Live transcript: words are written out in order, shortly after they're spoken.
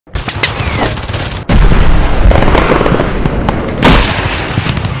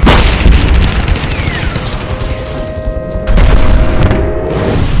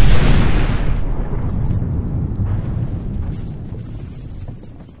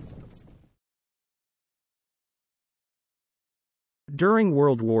During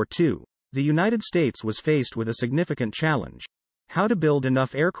World War II, the United States was faced with a significant challenge: how to build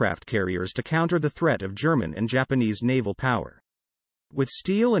enough aircraft carriers to counter the threat of German and Japanese naval power. With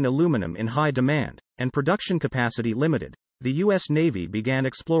steel and aluminum in high demand, and production capacity limited, the U.S. Navy began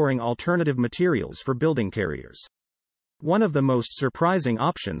exploring alternative materials for building carriers. One of the most surprising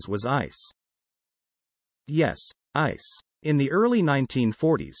options was ice. Yes, ice. In the early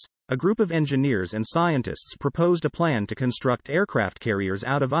 1940s, a group of engineers and scientists proposed a plan to construct aircraft carriers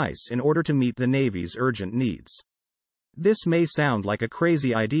out of ice in order to meet the Navy's urgent needs. This may sound like a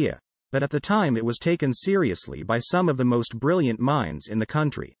crazy idea, but at the time it was taken seriously by some of the most brilliant minds in the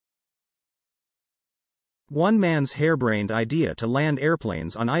country. One man's harebrained idea to land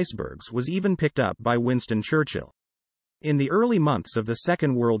airplanes on icebergs was even picked up by Winston Churchill. In the early months of the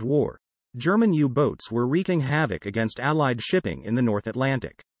Second World War, German U-boats were wreaking havoc against Allied shipping in the North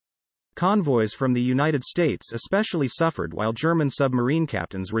Atlantic. Convoys from the United States especially suffered while German submarine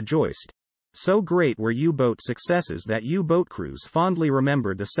captains rejoiced. So great were U-boat successes that U-boat crews fondly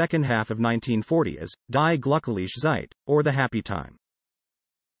remembered the second half of 1940 as Die glückliche Zeit, or the happy time.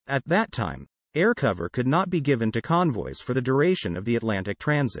 At that time, air cover could not be given to convoys for the duration of the Atlantic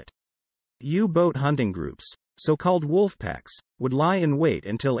transit. U-boat hunting groups, so-called wolf packs, would lie in wait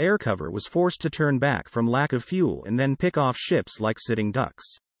until air cover was forced to turn back from lack of fuel and then pick off ships like sitting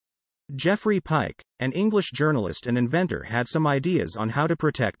ducks. Geoffrey Pike, an English journalist and inventor, had some ideas on how to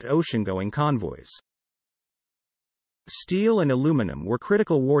protect ocean-going convoys. Steel and aluminum were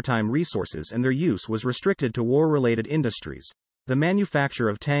critical wartime resources, and their use was restricted to war-related industries, the manufacture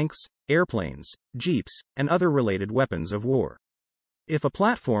of tanks, airplanes, jeeps, and other related weapons of war. If a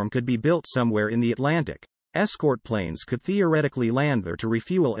platform could be built somewhere in the Atlantic, escort planes could theoretically land there to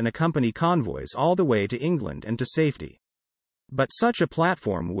refuel and accompany convoys all the way to England and to safety. But such a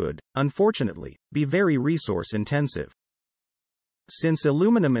platform would, unfortunately, be very resource-intensive. Since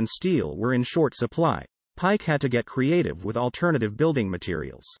aluminum and steel were in short supply, Pike had to get creative with alternative building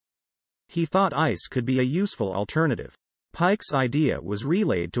materials. He thought ice could be a useful alternative. Pike's idea was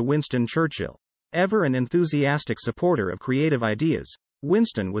relayed to Winston Churchill. Ever an enthusiastic supporter of creative ideas,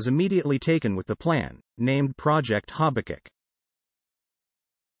 Winston was immediately taken with the plan, named Project Habakkuk.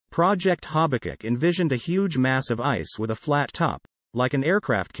 Project Habakkuk envisioned a huge mass of ice with a flat top, like an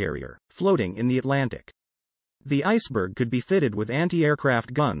aircraft carrier, floating in the Atlantic. The iceberg could be fitted with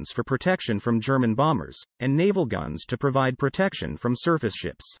anti-aircraft guns for protection from German bombers, and naval guns to provide protection from surface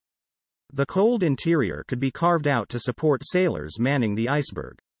ships. The cold interior could be carved out to support sailors manning the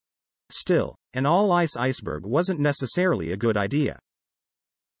iceberg. Still, an all-ice iceberg wasn't necessarily a good idea.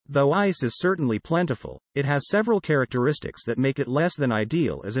 Though ice is certainly plentiful, it has several characteristics that make it less than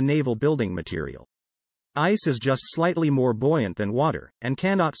ideal as a naval building material. Ice is just slightly more buoyant than water, and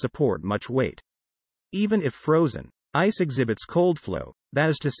cannot support much weight. Even if frozen, ice exhibits cold flow, that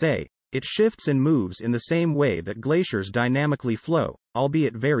is to say, it shifts and moves in the same way that glaciers dynamically flow,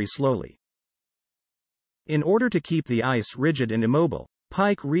 albeit very slowly. In order to keep the ice rigid and immobile,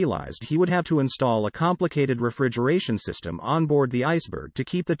 Pike realized he would have to install a complicated refrigeration system on board the iceberg to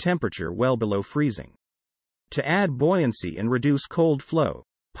keep the temperature well below freezing. To add buoyancy and reduce cold flow,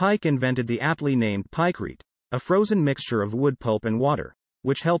 Pike invented the aptly named Pikerite, a frozen mixture of wood pulp and water,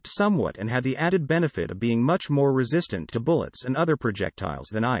 which helped somewhat and had the added benefit of being much more resistant to bullets and other projectiles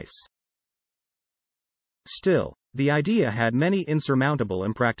than ice. Still, the idea had many insurmountable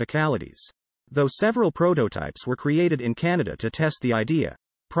impracticalities. Though several prototypes were created in Canada to test the idea,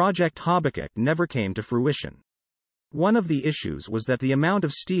 Project Habakkuk never came to fruition. One of the issues was that the amount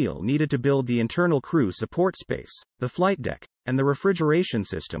of steel needed to build the internal crew support space, the flight deck, and the refrigeration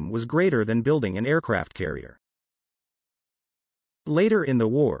system was greater than building an aircraft carrier. Later in the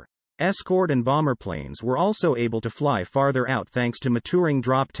war, escort and bomber planes were also able to fly farther out thanks to maturing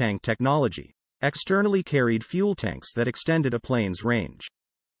drop tank technology, externally carried fuel tanks that extended a plane's range.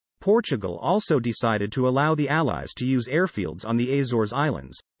 Portugal also decided to allow the Allies to use airfields on the Azores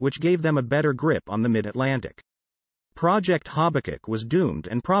Islands, which gave them a better grip on the mid-Atlantic. Project Habakkuk was doomed,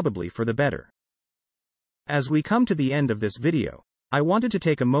 and probably for the better. As we come to the end of this video, I wanted to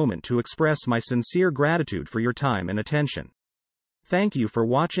take a moment to express my sincere gratitude for your time and attention. Thank you for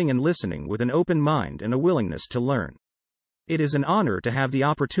watching and listening with an open mind and a willingness to learn. It is an honor to have the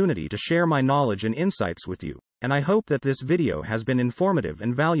opportunity to share my knowledge and insights with you, and I hope that this video has been informative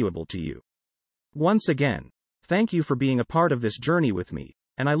and valuable to you. Once again, thank you for being a part of this journey with me,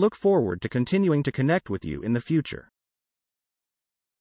 and I look forward to continuing to connect with you in the future.